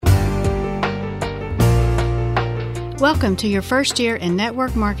Welcome to your first year in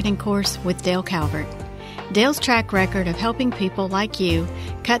Network Marketing course with Dale Calvert. Dale's track record of helping people like you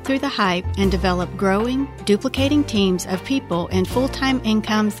cut through the hype and develop growing, duplicating teams of people and full-time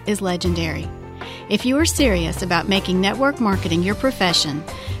incomes is legendary. If you are serious about making network marketing your profession,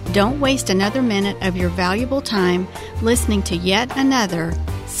 don't waste another minute of your valuable time listening to yet another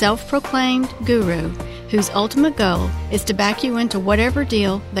self-proclaimed guru whose ultimate goal is to back you into whatever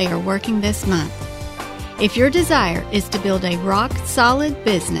deal they are working this month. If your desire is to build a rock-solid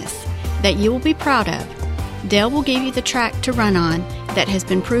business that you will be proud of, Dale will give you the track to run on that has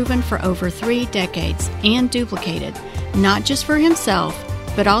been proven for over 3 decades and duplicated, not just for himself,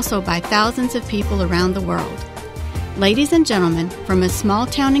 but also by thousands of people around the world. Ladies and gentlemen, from a small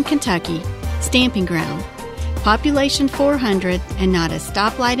town in Kentucky, stamping ground, population 400 and not a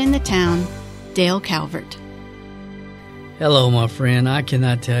stoplight in the town, Dale Calvert. Hello, my friend. I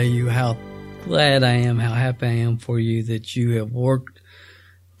cannot tell you how glad I am, how happy I am for you that you have worked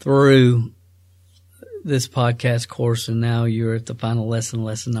through this podcast course and now you're at the final lesson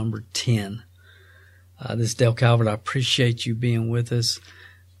number 10. This is Dale Calvert. I appreciate you being with us.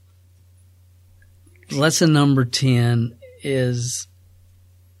 Lesson number 10 is,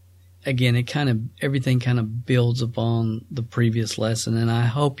 again, everything kind of builds upon the previous lesson, and I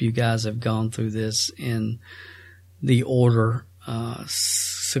hope you guys have gone through this in the order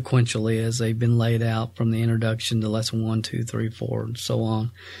sequentially as they've been laid out from the introduction to lesson 1, 2, 3, 4, and so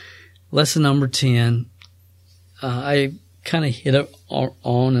on. Lesson number 10, I kind of hit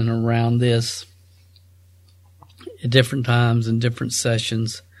on and around this at different times and different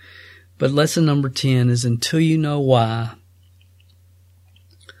sessions. But lesson number 10 is until you know why,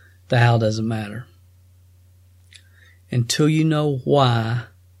 the how doesn't matter. Until you know why,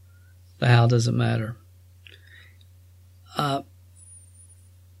 the how doesn't matter.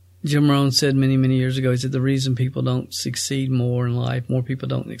 Jim Rohn said many, many years ago, he said the reason people don't succeed more in life, more people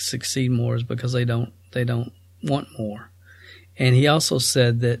don't succeed more, is because they don't want more. And he also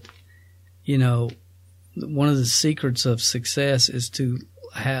said that, one of the secrets of success is to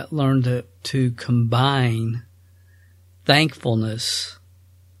learn to combine thankfulness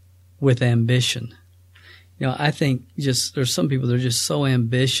with ambition. I think there's some people that are just so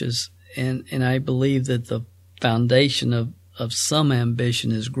ambitious, and I believe that the foundation of some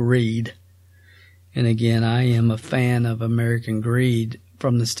ambition is greed. And again, I am a fan of American greed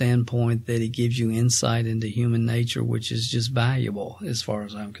from the standpoint that it gives you insight into human nature, which is just valuable as far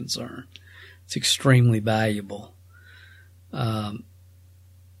as I'm concerned. It's extremely valuable.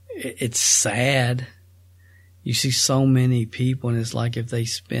 It's sad. You see so many people, and it's like if they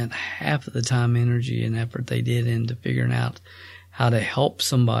spent half of the time, energy, and effort they did into figuring out how to help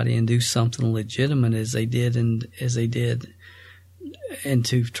somebody and do something legitimate as they did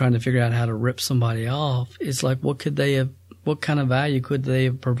into trying to figure out how to rip somebody off, it's like what kind of value could they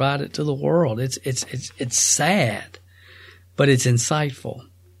have provided to the world? It's sad, but it's insightful.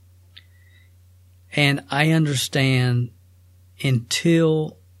 And I understand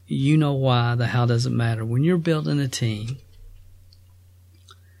until you know why, the how doesn't matter. When you're building a team,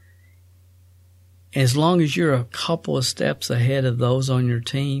 as long as you're a couple of steps ahead of those on your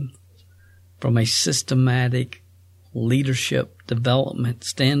team from a systematic leadership development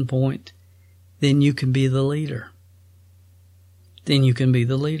standpoint, then you can be the leader.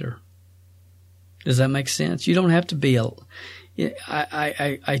 Does that make sense? You don't have to be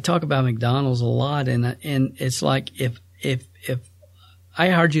I talk about McDonald's a lot, and it's like if I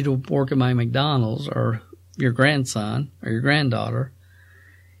hired you to work at my McDonald's, or your grandson or your granddaughter,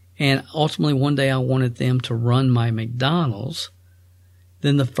 and ultimately one day I wanted them to run my McDonald's,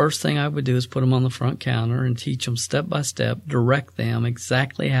 then the first thing I would do is put them on the front counter and teach them step by step, direct them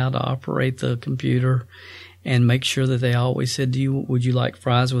exactly how to operate the computer, and make sure that they always said, would you like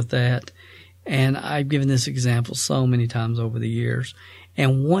fries with that? And I've given this example so many times over the years.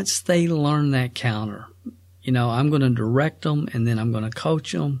 And once they learn that counter, I'm going to direct them, and then I'm going to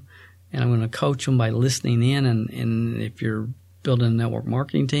coach them, and I'm going to coach them by listening in. And if you're building a network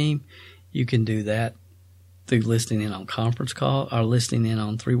marketing team, you can do that through listening in on conference call, or listening in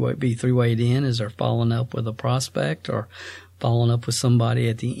on three-way in as they're following up with a prospect, or following up with somebody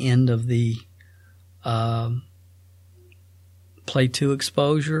at the end of the play 2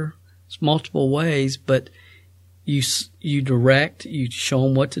 exposure. It's multiple ways, but you direct, you show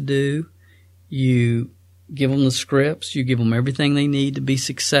them what to do, you give them the scripts, you give them everything they need to be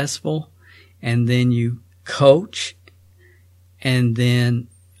successful, and then you coach, and then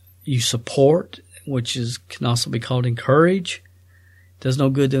you support, which can also be called encourage. It does no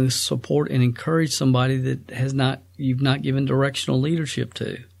good to support and encourage somebody that you've not given directional leadership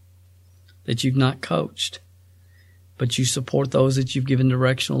to, that you've not coached. but you support those that you've given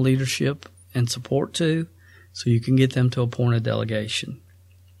directional leadership and support to, so you can get them to a point of delegation.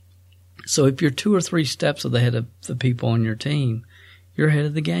 So if you're 2 or 3 steps ahead of the people on your team, you're ahead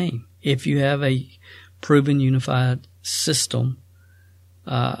of the game. If you have a proven unified system,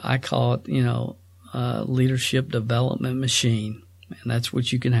 I call it, leadership development machine, and that's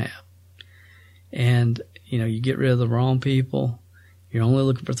what you can have. And, you get rid of the wrong people. You're only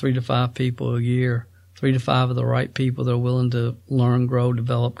looking for 3 to 5 people a year, 3 to 5 of the right people that are willing to learn, grow,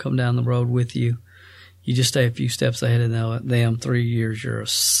 develop, come down the road with you. You just stay a few steps ahead of them. 3 years, you're a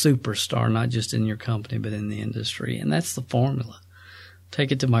superstar, not just in your company, but in the industry. And that's the formula.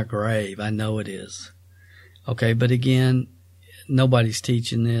 Take it to my grave. I know it is. Okay, but again, nobody's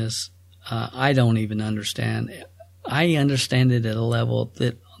teaching this. I don't even understand. I understand it at a level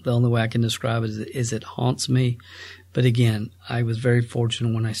that the only way I can describe it is it haunts me. But again, I was very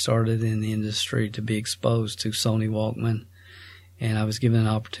fortunate when I started in the industry to be exposed to Sony Walkman. And I was given an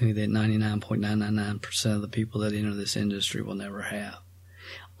opportunity that 99.999% of the people that enter this industry will never have.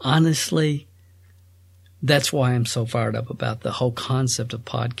 Honestly, that's why I'm so fired up about the whole concept of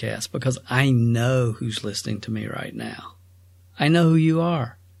podcasts, because I know who's listening to me right now. I know who you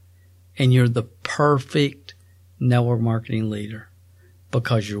are. And you're the perfect network marketing leader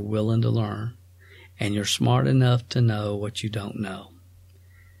because you're willing to learn and you're smart enough to know what you don't know.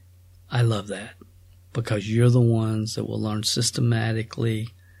 I love that because you're the ones that will learn systematically,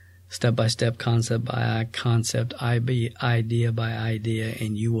 step-by-step, concept by concept, idea by idea,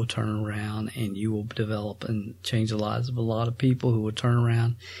 and you will turn around and you will develop and change the lives of a lot of people who will turn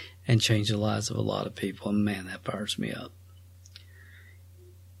around and change the lives of a lot of people. And man, that fires me up.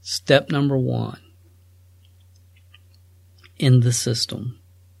 Step number 1 in the system,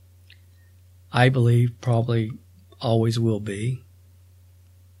 I believe probably always will be,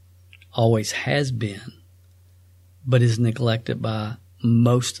 always has been, but is neglected by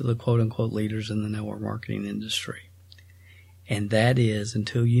most of the quote-unquote leaders in the network marketing industry. And that is,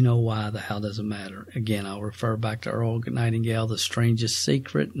 until you know why, the how doesn't matter. Again, I'll refer back to Earl Nightingale, The Strangest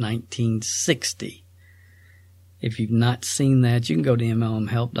Secret, 1960. If you've not seen that, you can go to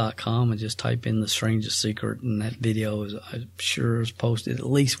MLMhelp.com and just type in The Strangest Secret, and that video is, I'm sure, is posted at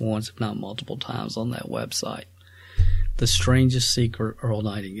least once, if not multiple times, on that website. The Strangest Secret, Earl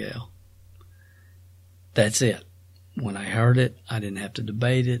Nightingale. That's it. When I heard it, I didn't have to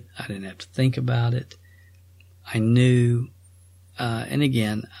debate it. I didn't have to think about it. I knew, and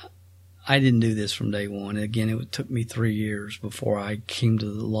again, I didn't do this from day one. Again, it took me 3 years before I came to a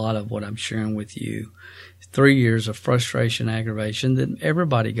lot of what I'm sharing with you. 3 years of frustration, aggravation that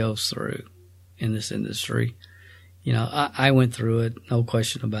everybody goes through in this industry. I went through it, no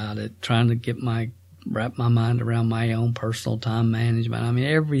question about it, trying to wrap my mind around my own personal time management. I mean,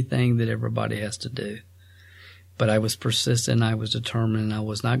 everything that everybody has to do. But I was persistent, I was determined, and I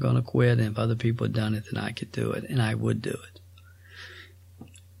was not going to quit. And if other people had done it, then I could do it, and I would do it.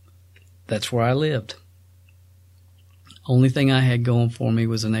 That's where I lived. Only thing I had going for me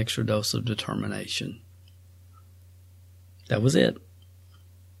was an extra dose of determination. That was it.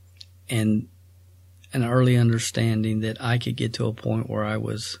 And an early understanding that I could get to a point where I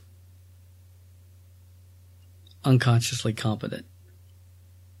was unconsciously competent.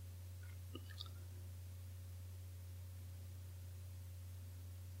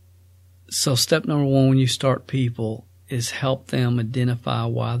 So step number 1 when you start people is help them identify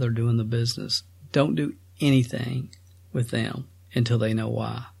why they're doing the business. Don't do anything with them until they know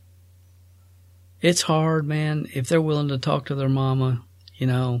why. It's hard, man. If they're willing to talk to their mama,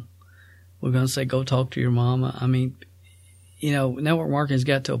 we're going to say, go talk to your mama. I mean, network marketing's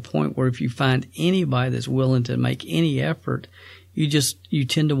got to a point where if you find anybody that's willing to make any effort, you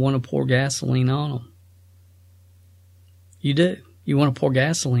tend to want to pour gasoline on them. You do. You want to pour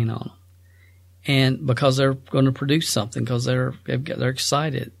gasoline on them. And because they're going to produce something, because they're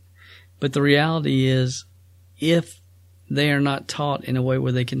excited. But the reality is, if they are not taught in a way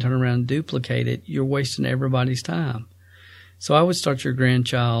where they can turn around and duplicate it, you're wasting everybody's time. So I would start your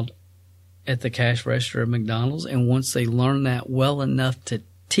grandchild at the cash register at McDonald's, and once they learn that well enough to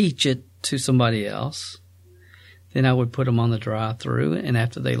teach it to somebody else, then I would put them on the drive-thru, and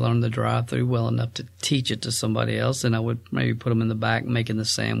after they learn the drive-thru well enough to teach it to somebody else, then I would maybe put them in the back making the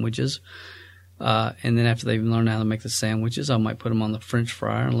sandwiches. And then after they've learned how to make the sandwiches, I might put them on the French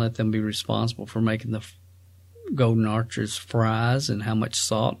fryer and let them be responsible for making the Golden Arches fries and how much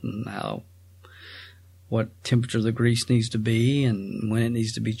salt and what temperature the grease needs to be and when it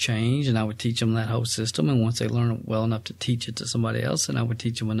needs to be changed. And I would teach them that whole system. And once they learn it well enough to teach it to somebody else, then I would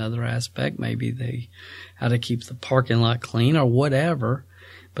teach them another aspect, maybe how to keep the parking lot clean or whatever.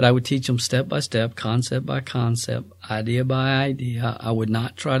 But I would teach them step by step, concept by concept, idea by idea. I would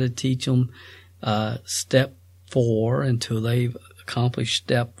not try to teach them step 4 until they've accomplished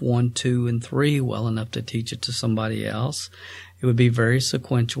step 1, 2, and 3 well enough to teach it to somebody else. It would be very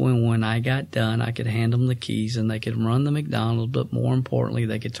sequential, and when I got done, I could hand them the keys and they could run the McDonald's, but more importantly,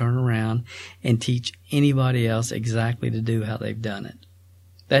 they could turn around and teach anybody else exactly to do how they've done it.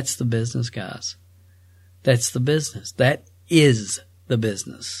 That's the business, guys. That's the business. That is the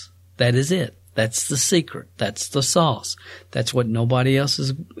business. That is it. That's the secret. That's the sauce. That's what nobody else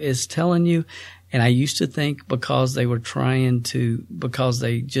is telling you. And I used to think because they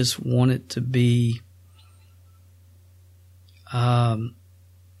just wanted to be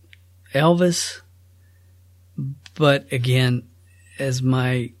Elvis. But again, as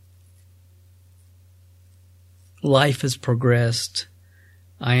my life has progressed,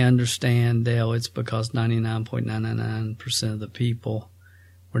 I understand, Dale, it's because 99.999% of the people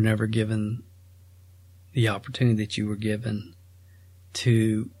were never given the opportunity that you were given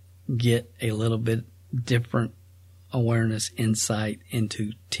to get a little bit different awareness, insight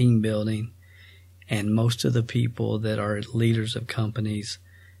into team building. And most of the people that are leaders of companies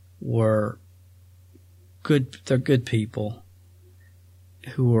were good. They're good people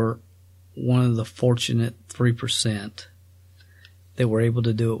who were one of the fortunate 3% that were able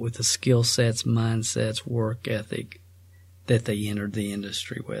to do it with the skill sets, mindsets, work ethic that they entered the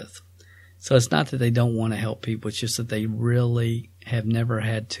industry with. So it's not that they don't want to help people. It's just that they really have never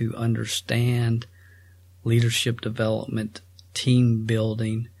had to understand leadership development, team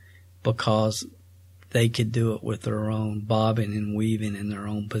building, because they could do it with their own bobbing and weaving and their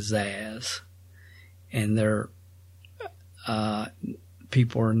own pizzazz. And their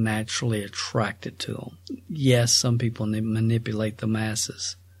people are naturally attracted to them. Yes, some people manipulate the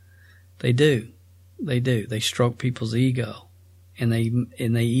masses. They do. They do. They stroke people's ego, and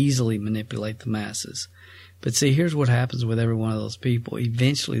they easily manipulate the masses. But see, here's what happens with every one of those people.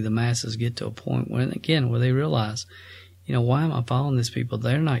 Eventually, the masses get to a point where they realize, why am I following these people?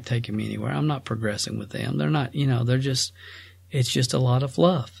 They're not taking me anywhere. I'm not progressing with them. They're not, it's just a lot of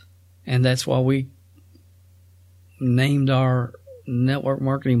fluff. And that's why we named our network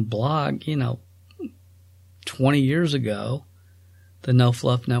marketing blog, 20 years ago, the No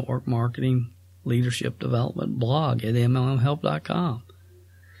Fluff Network Marketing Leadership Development blog at MLMhelp.com.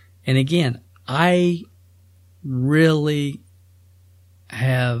 And again, I really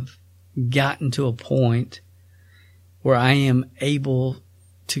have gotten to a point where I am able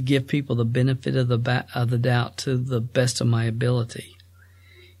to give people the benefit of the doubt to the best of my ability.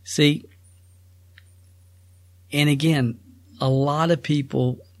 See, and again, a lot of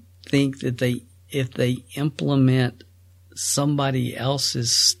people think that if they implement somebody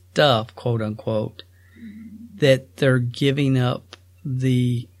else's stuff, quote unquote, that they're giving up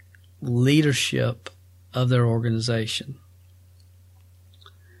the leadership of their organization.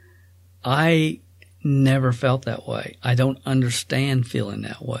 I never felt that way. I don't understand feeling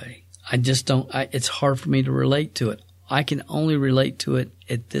that way. I just don't. It's hard for me to relate to it. I can only relate to it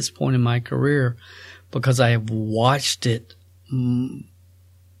at this point in my career because I have watched it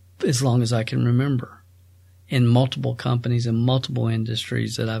as long as I can remember in multiple companies and multiple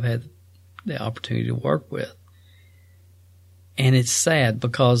industries that I've had the opportunity to work with. And it's sad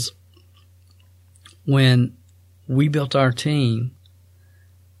because when we built our team,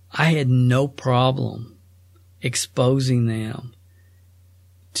 I had no problem exposing them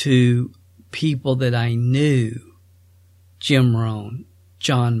to people that I knew: Jim Rohn,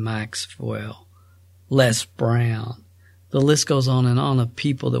 John Maxwell, Les Brown. The list goes on and on of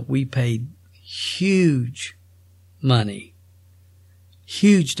people that we paid huge money,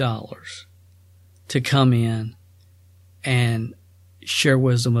 huge dollars to come in and share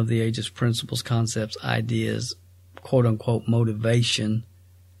wisdom of the ages, principles, concepts, ideas, quote unquote motivation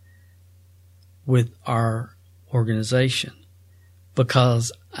with our organization,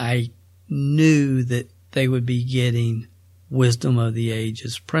 because I knew that they would be getting wisdom of the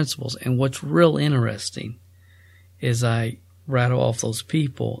ages, principles. And what's real interesting is I rattle off those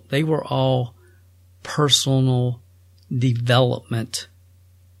people. They were all personal development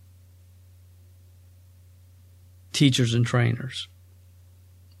teachers and trainers.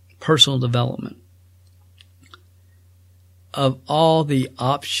 Personal development. Of all the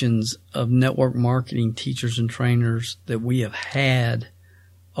options of network marketing teachers and trainers that we have had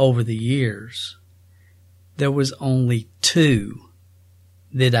over the years, there was only 2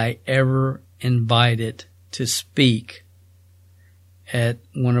 that I ever invited to speak at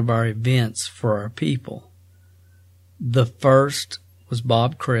one of our events for our people. The first was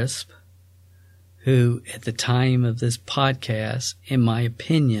Bob Crisp, who at the time of this podcast, in my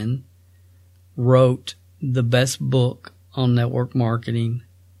opinion, wrote the best book on network marketing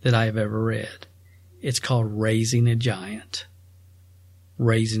that I have ever read. It's called Raising a Giant.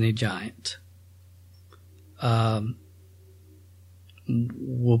 Raising a Giant.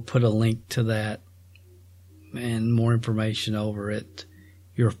 We'll put a link to that and more information over at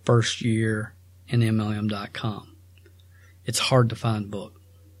Your First Year in MLM.com. It's hard to find book.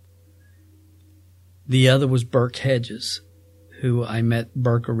 The other was Burke Hedges, who I met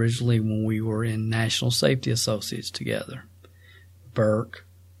Burke originally when we were in National Safety Associates together. Burke,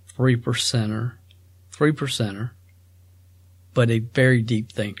 3%er, but a very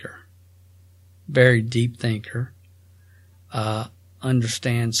deep thinker. Very deep thinker.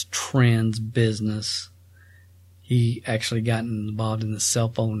 Understands trends, business. He actually got involved in the cell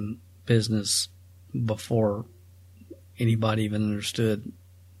phone business before anybody even understood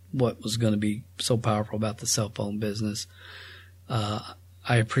what was going to be so powerful about the cell phone business. I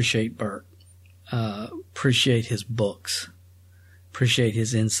appreciate Burke. Appreciate his books. Appreciate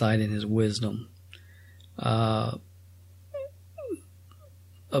his insight and his wisdom. A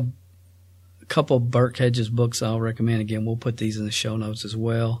couple of Burke Hedges books I'll recommend. Again, we'll put these in the show notes as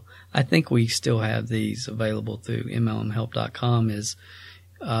well. I think we still have these available through MLMhelp.com. Is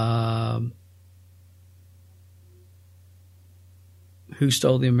Who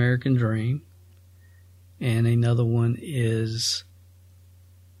Stole the American Dream? And another one is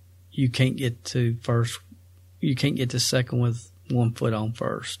You Can't Get to Second with One Foot on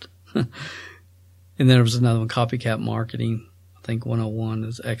First. And then there was another one, Copycat Marketing. I think 101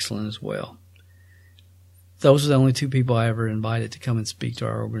 is excellent as well. Those are the only two people I ever invited to come and speak to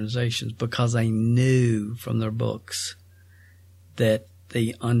our organizations because I knew from their books that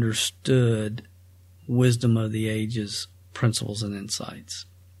they understood wisdom of the ages, principles, and insights.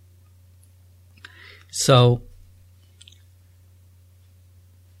 So,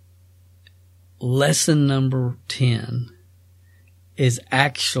 lesson number 10 is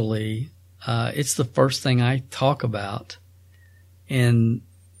actually, it's the first thing I talk about in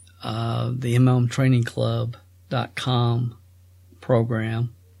the MLMtrainingclub.com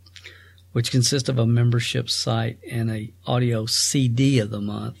program, which consists of a membership site and a audio CD of the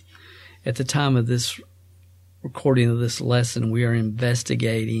month. At the time of this recording of this lesson, we are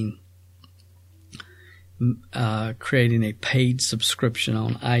investigating creating a paid subscription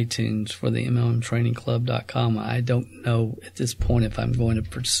on iTunes for the MLMtrainingclub.com. I don't know at this point if I'm going to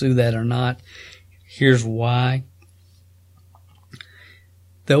pursue that or not. Here's why.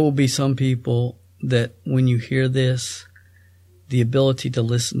 There will be some people that when you hear this, the ability to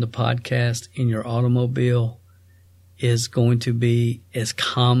listen to podcasts in your automobile is going to be as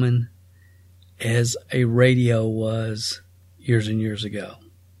common as a radio was years and years ago.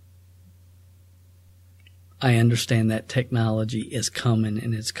 I understand that technology is coming,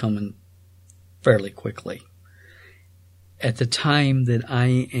 and it's coming fairly quickly. At the time that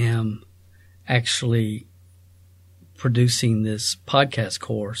I am actually producing this podcast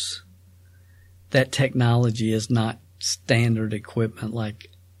course, that technology is not standard equipment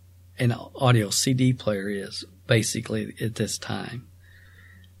like an audio CD player is, basically, at this time.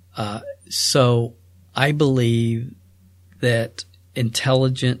 So I believe that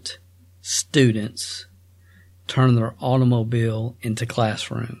intelligent students turn their automobile into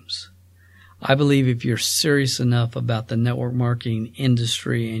classrooms. I believe if you're serious enough about the network marketing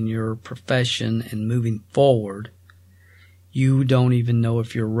industry and your profession and moving forward, you don't even know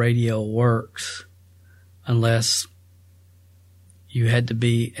if your radio works unless you had to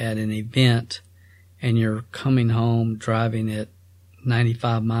be at an event and you're coming home driving at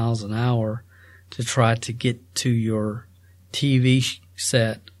 95 miles an hour to try to get to your TV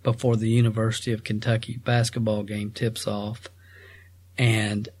set before the University of Kentucky basketball game tips off,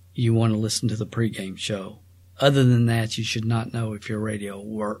 and you want to listen to the pregame show. Other than that, you should not know if your radio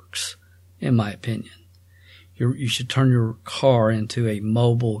works, in my opinion. You should turn your car into a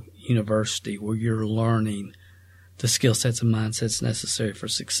mobile university where you're learning the skill sets and mindsets necessary for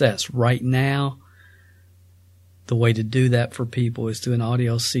success. Right now, the way to do that for people is through an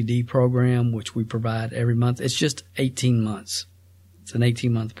audio CD program, which we provide every month. It's just 18 months. It's an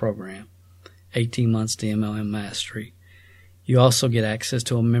 18-month program, 18 months to MLM Mastery. You also get access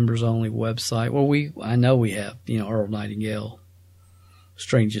to a members-only website. Well, I know we have, Earl Nightingale,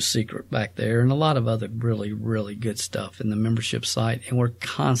 Strangest Secret back there, and a lot of other really, really good stuff in the membership site. And we're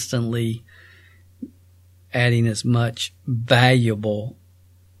constantly adding as much valuable,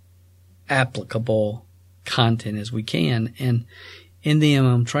 applicable content as we can. And in the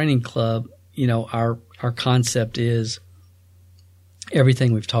MLM Training Club, our concept is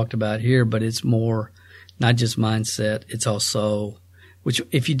everything we've talked about here, but it's more not just mindset. It's also, which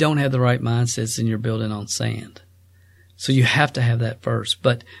if you don't have the right mindsets, then you're building on sand. So you have to have that first.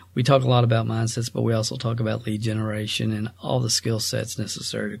 But we talk a lot about mindsets, but we also talk about lead generation and all the skill sets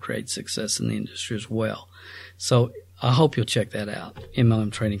necessary to create success in the industry as well. So I hope you'll check that out,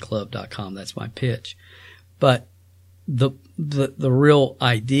 MLMtrainingclub.com. That's my pitch. But the real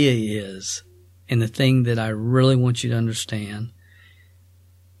idea is, and the thing that I really want you to understand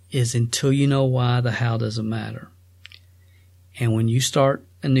is until you know why, the how doesn't matter. And when you start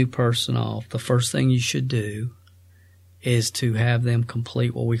a new person off, the first thing you should do is to have them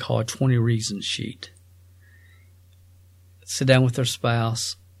complete what we call a 20 reasons sheet. Sit down with their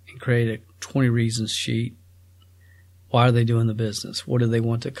spouse and create a 20 reasons sheet. Why are they doing the business? What do they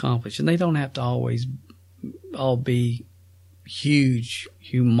want to accomplish? And they don't have to always all be huge,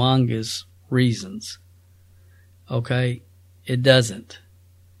 humongous reasons. Okay? It doesn't.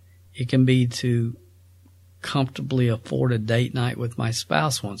 It can be to comfortably afford a date night with my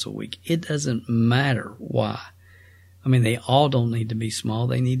spouse once a week. It doesn't matter why. I mean, they all don't need to be small.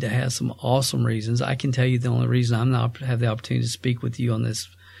 They need to have some awesome reasons. I can tell you the only reason I'm not have the opportunity to speak with you on this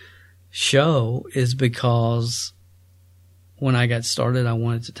show is because when I got started, I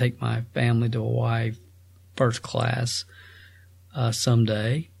wanted to take my family to Hawaii first class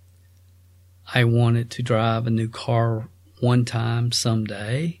someday. I wanted to drive a new car one time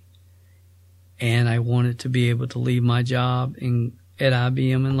someday. And I wanted to be able to leave my job at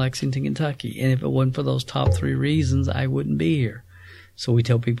IBM in Lexington, Kentucky. And if it wasn't for those top 3 reasons, I wouldn't be here. So we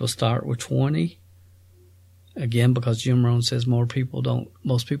tell people start with 20. Again, because Jim Rohn says most people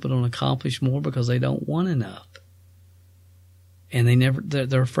don't accomplish more because they don't want enough. And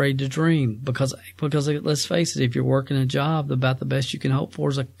they're afraid to dream because let's face it, if you're working a job, about the best you can hope for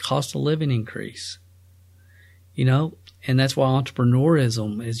is a cost of living increase. You know? And that's why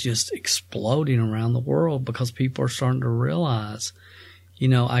entrepreneurism is just exploding around the world, because people are starting to realize, you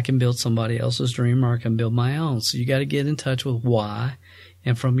know, I can build somebody else's dream or I can build my own. So you got to get in touch with why.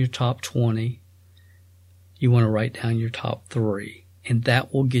 And from your top 20, you want to write down your top 3. And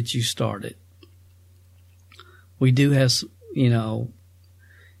that will get you started. We do have,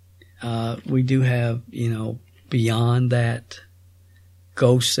 beyond that,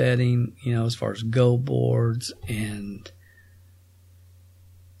 goal setting, as far as goal boards and,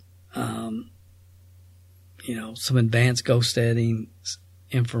 some advanced goal setting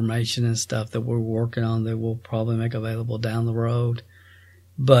information and stuff that we're working on that we'll probably make available down the road.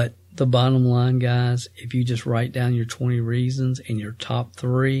 But the bottom line, guys, if you just write down your 20 reasons and your top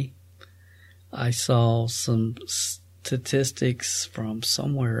 3, I saw some statistics from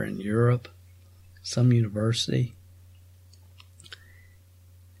somewhere in Europe, some university.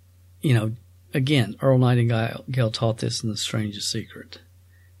 Again, Earl Nightingale taught this in The Strangest Secret.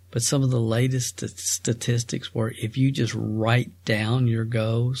 But some of the latest statistics were if you just write down your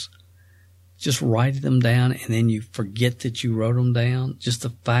goals, just write them down and then you forget that you wrote them down, just the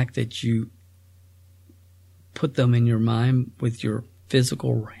fact that you put them in your mind with your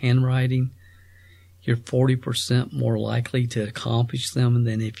physical handwriting, you're 40% more likely to accomplish them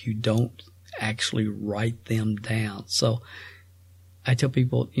than if you don't actually write them down. So I tell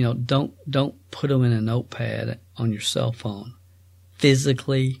people, don't put them in a notepad on your cell phone.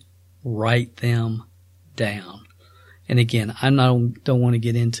 Physically write them down. And again, don't want to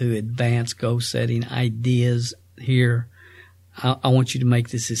get into advanced goal setting ideas here. I want you to make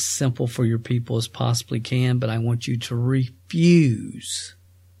this as simple for your people as possibly can, but I want you to refuse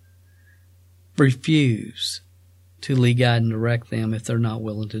to lead, guide, and direct them if they're not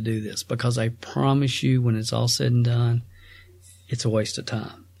willing to do this. Because I promise you, when it's all said and done, it's a waste of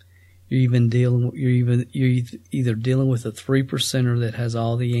time. You're either dealing with a 3%er that has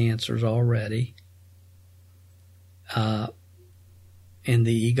all the answers already, and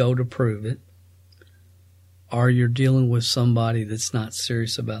the ego to prove it, or you're dealing with somebody that's not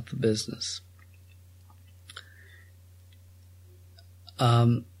serious about the business.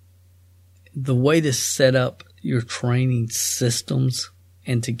 The way to set up your training systems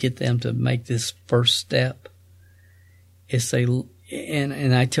and to get them to make this first step is say,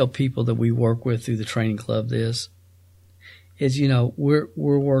 and I tell people that we work with through the training club this, is, we're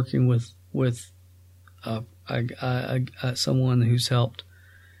working with someone who's helped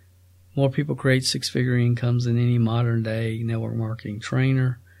more people create 6-figure incomes than any modern day network marketing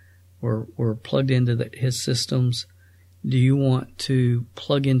trainer. We're plugged into his systems. Do you want to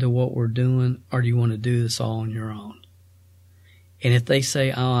plug into what we're doing, or do you want to do this all on your own? And if they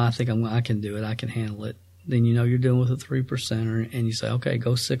say, I think I can do it, I can handle it, then you're dealing with a 3%er, and you say, okay,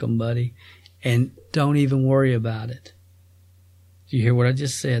 go sick 'em, buddy, and don't even worry about it. You hear what I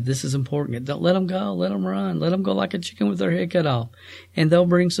just said? This is important. Don't let them go. Let them run. Let them go like a chicken with their head cut off. And they'll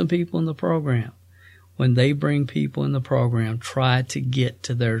bring some people in the program. When they bring people in the program, try to get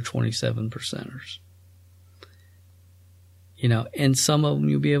to their 27%ers. You know, and some of them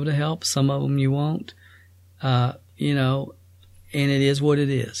you'll be able to help. Some of them you won't. You know, and it is what it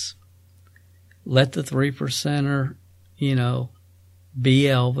is. Let the 3%er, you know, be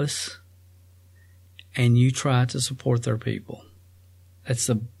Elvis, and you try to support their people. That's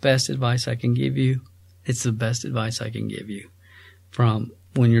the best advice I can give you. It's the best advice I can give you from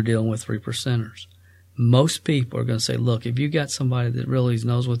when you're dealing with 3%ers. Most people are going to say, look, if you got somebody that really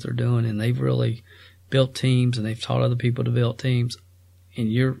knows what they're doing and they've really built teams and they've taught other people to build teams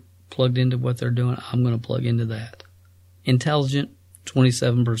and you're plugged into what they're doing, I'm going to plug into that. Intelligent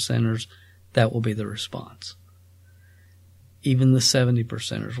 27%ers, that will be the response. Even the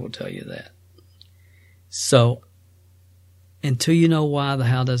 70%ers will tell you that. So, until you know why, the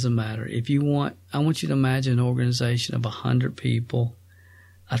how doesn't matter. I want you to imagine an organization of 100 people,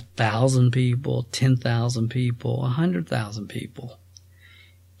 1,000 people, 10,000 people, 100,000 people.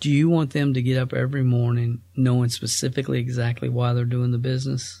 Do you want them to get up every morning knowing specifically exactly why they're doing the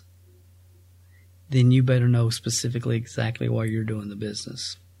business? Then you better know specifically exactly why you're doing the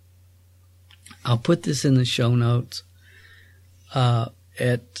business. I'll put this in the show notes at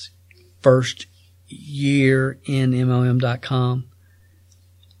firstyearinmlm.com.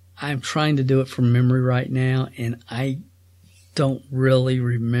 I'm trying to do it from memory right now, and I don't really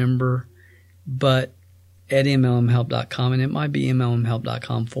remember, but at mlmhelp.com, and it might be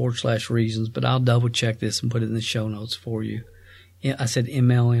mlmhelp.com/reasons, but I'll double check this and put it in the show notes for you. I said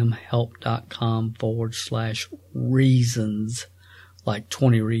mlmhelp.com/reasons, like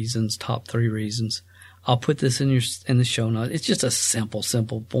 20 reasons, top 3 reasons. I'll put this in the show notes. It's just a simple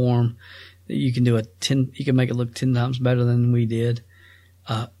form that you can do you can make it look 10 times better than we did.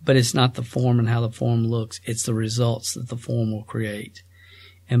 But it's not the form and how the form looks. It's the results that the form will create.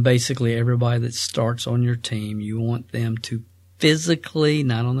 And basically everybody that starts on your team, you want them to physically,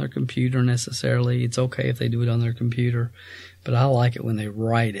 not on their computer necessarily. It's okay if they do it on their computer, but I like it when they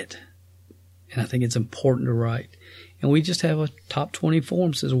write it. And I think it's important to write. And we just have a top 20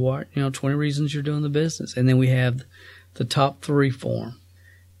 form, says 20 reasons you're doing the business. And then we have the top 3 form.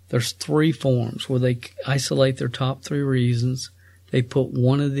 There's 3 forms where they isolate their top 3 reasons. They put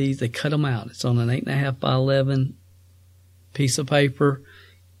one of these, they cut them out. It's on an 8.5 by 11 piece of paper.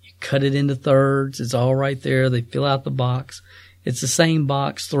 You cut it into thirds. It's all right there. They fill out the box. It's the same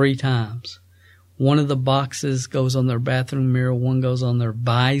box 3 times. One of the boxes goes on their bathroom mirror. One goes on their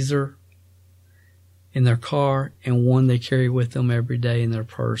visor in their car, and one they carry with them every day in their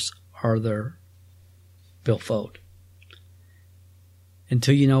purse or their billfold.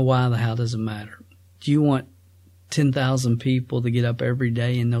 Until you know why, the how doesn't matter. Do you want 10,000 people to get up every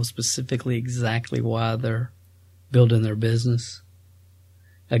day and know specifically exactly why they're building their business?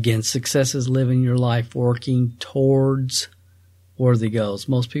 Again, success is living your life working towards worthy goals.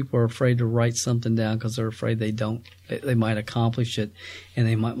 Most people are afraid to write something down because they're afraid they might accomplish it, and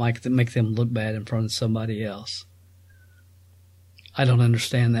they might make them look bad in front of somebody else. I don't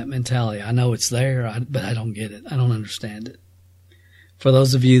understand that mentality. I know it's there, but I don't get it. I don't understand it. For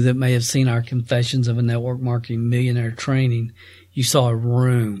those of you that may have seen our Confessions of a Network Marketing Millionaire training, you saw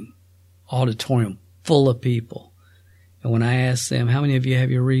a auditorium full of people. And when I asked them, how many of you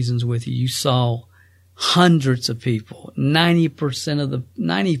have your reasons with you? You saw hundreds of people. 95% of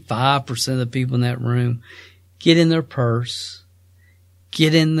the people in that room get in their purse,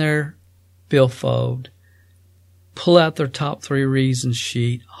 get in their billfold, pull out their top 3 reasons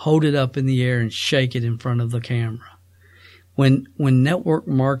sheet, hold it up in the air, and shake it in front of the camera. When network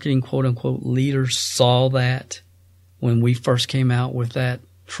marketing, quote unquote, leaders saw that, when we first came out with that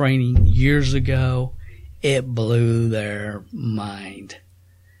training years ago, it blew their mind.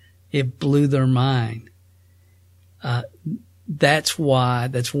 It blew their mind. That's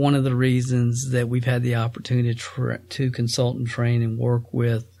one of the reasons that we've had the opportunity to consult and train and work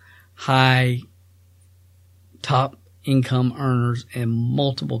with high top income earners in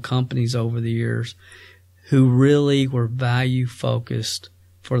multiple companies over the years who really were value focused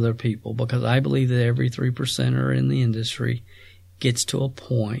for their people, because I believe that every 3%er in the industry gets to a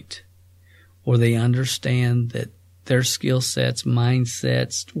point where they understand that their skill sets,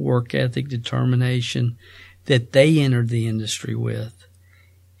 mindsets, work ethic, determination that they entered the industry with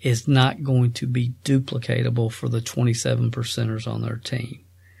is not going to be duplicatable for the 27%ers on their team.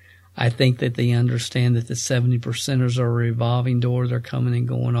 I think that they understand that the 70%ers are a revolving door. They're coming and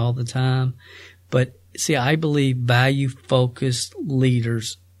going all the time. But see, I believe value-focused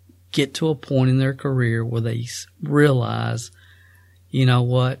leaders get to a point in their career where they realize you know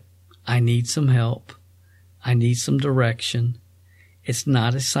what? I need some help. I need some direction. It's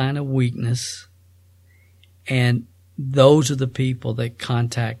not a sign of weakness. And those are the people that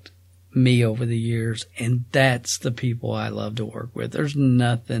contact me over the years, and that's the people I love to work with. There's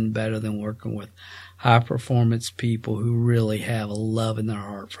nothing better than working with high-performance people who really have a love in their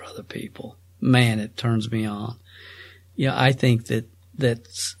heart for other people. Man, it turns me on. I think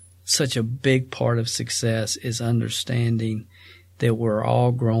that's such a big part of success is understanding that we're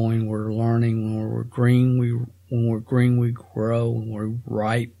all growing, we're learning. When we're green, we grow. When we're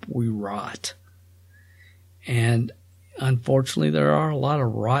ripe, we rot. And unfortunately, there are a lot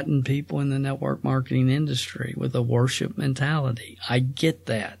of rotten people in the network marketing industry with a worship mentality. I get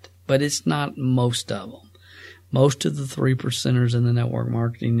that, but it's not most of them. Most of the 3%ers in the network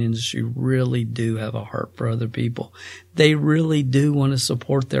marketing industry really do have a heart for other people. They really do want to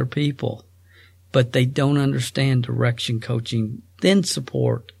support their people, but they don't understand direction, coaching, then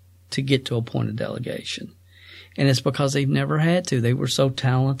support to get to a point of delegation. And it's because they've never had to. They were so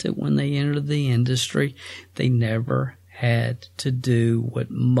talented when they entered the industry, they never had to do what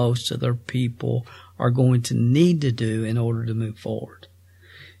most of their people are going to need to do in order to move forward.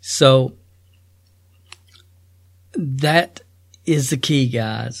 So that is the key,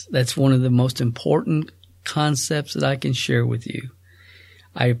 guys. That's one of the most important concepts that I can share with you.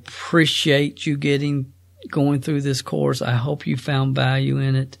 I appreciate you going through this course. I hope you found value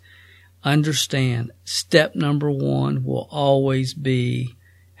in it. Understand, step number 1 will always be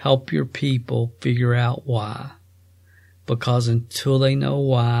help your people figure out why. Because until they know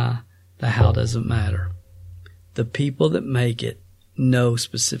why, the how doesn't matter. The people that make it know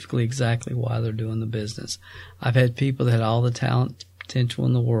specifically exactly why they're doing the business. I've had people that had all the talent, potential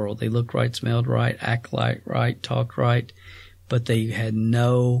in the world. They looked right, smelled right, acted right, talked right, but they had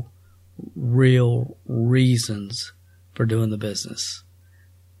no real reasons for doing the business.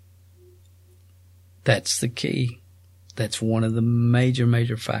 That's the key. That's one of the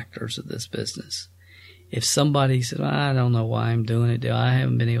major factors of this business. If somebody said, I don't know why I'm doing it, I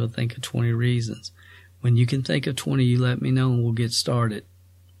haven't been able to think of 20 reasons. When you can think of 20, you let me know and we'll get started.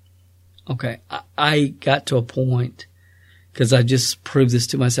 Okay, I got to a point, because I just proved this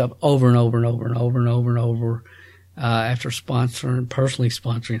to myself over and over after personally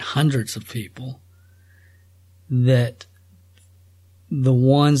sponsoring hundreds of people, that the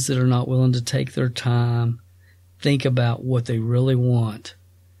ones that are not willing to take their time, think about what they really want,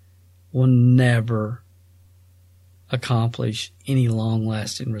 will never accomplish any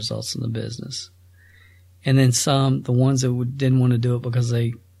long-lasting results in the business. And then the ones that didn't want to do it because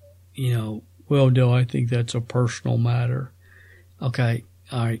they, I think that's a personal matter. Okay,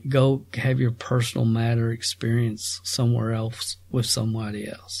 all right, go have your personal matter experience somewhere else with somebody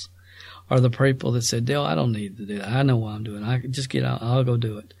else. Or the people that said, Dale, I don't need to do that. I know what I'm doing. I can just get out. I'll go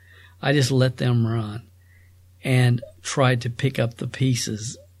do it. I just let them run and tried to pick up the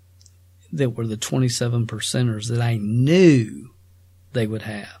pieces that were the 27%ers that I knew they would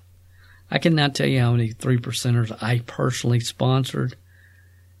have. I cannot tell you how many 3%ers I personally sponsored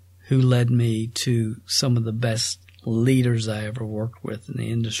who led me to some of the best leaders I ever worked with in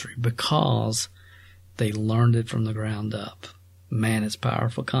the industry because they learned it from the ground up. Man, it's a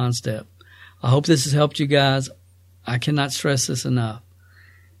powerful concept. I hope this has helped you guys. I cannot stress this enough.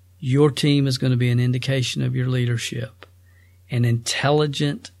 Your team is going to be an indication of your leadership. And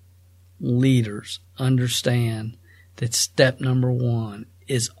intelligent leaders understand that step number 1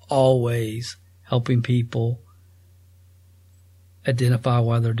 is always helping people identify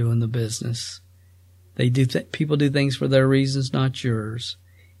why they're doing the business. People do things for their reasons, not yours.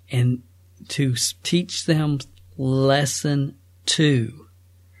 And to teach them lesson 2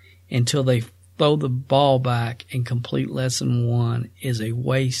 until they throw the ball back and complete lesson 1 is a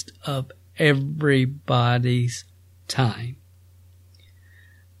waste of everybody's time.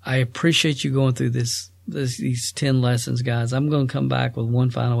 I appreciate you going through these 10 lessons, guys. I'm going to come back with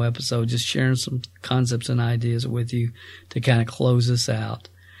one final episode, just sharing some concepts and ideas with you to kind of close this out.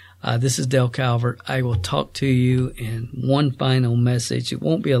 This is Dale Calvert. I will talk to you in one final message. It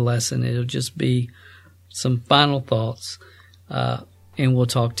won't be a lesson. It'll just be some final thoughts, and we'll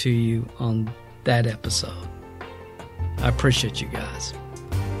talk to you on that episode. I appreciate you guys.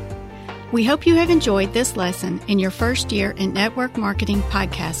 We hope you have enjoyed this lesson in your first year in Network Marketing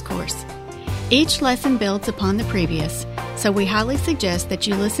Podcast course. Each lesson builds upon the previous, so we highly suggest that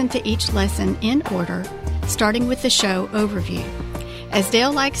you listen to each lesson in order, starting with the show overview. As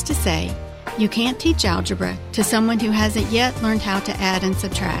Dale likes to say, you can't teach algebra to someone who hasn't yet learned how to add and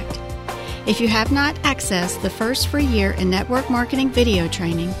subtract. If you have not accessed the first free year in network marketing video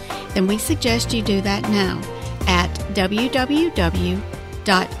training, then we suggest you do that now at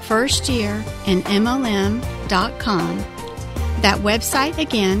www.firstyearinmlm.com. That website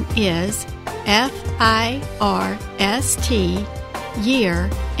again is FIRST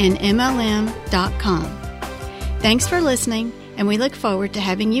yearinmlm.com. Thanks for listening, and we look forward to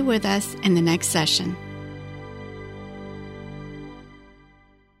having you with us in the next session.